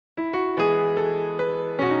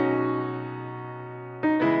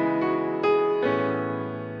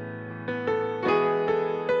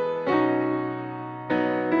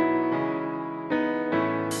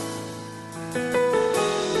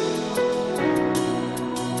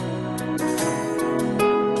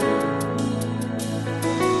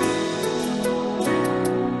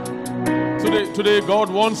Today God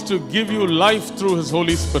wants to give you life through His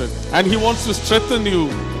Holy Spirit, and He wants to strengthen you.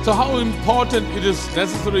 So how important it is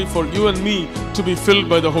necessary for you and me to be filled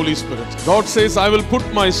by the Holy Spirit. God says, I will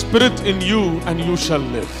put my Spirit in you and you shall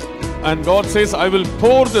live. And God says, I will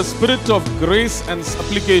pour the Spirit of grace and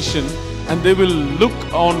supplication, and they will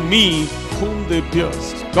look on me whom they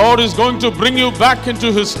pierced. God is going to bring you back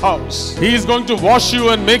into His house. He is going to wash you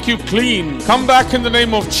and make you clean. Come back in the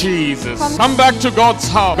name of Jesus. Come back to God's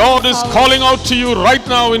house. God is calling out to you right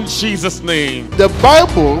now in Jesus' name. The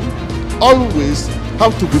Bible always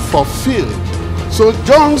have to be fulfilled. So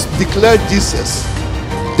John declared Jesus,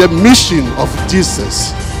 the mission of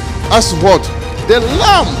Jesus, as what? The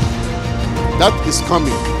Lamb that is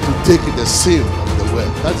coming to take the sin of the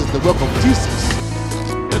world. That is the work of Jesus.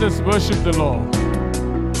 Let us worship the Lord.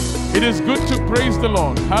 It is good to praise the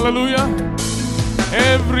Lord. Hallelujah.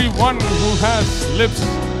 Everyone who has lips,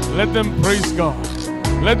 let them praise God.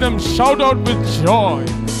 Let them shout out with joy.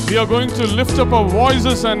 We are going to lift up our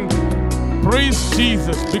voices and praise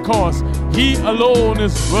Jesus, because He alone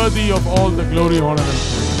is worthy of all the glory, honor, and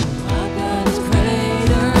praise.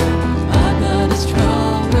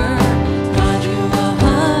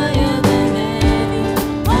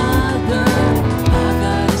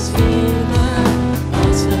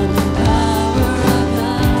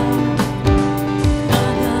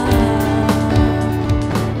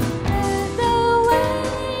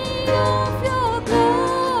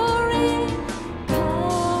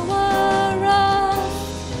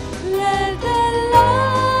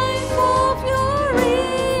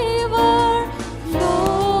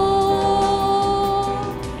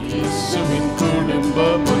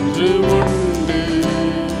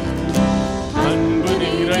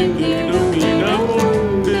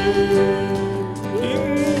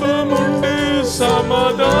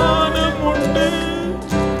 Samadan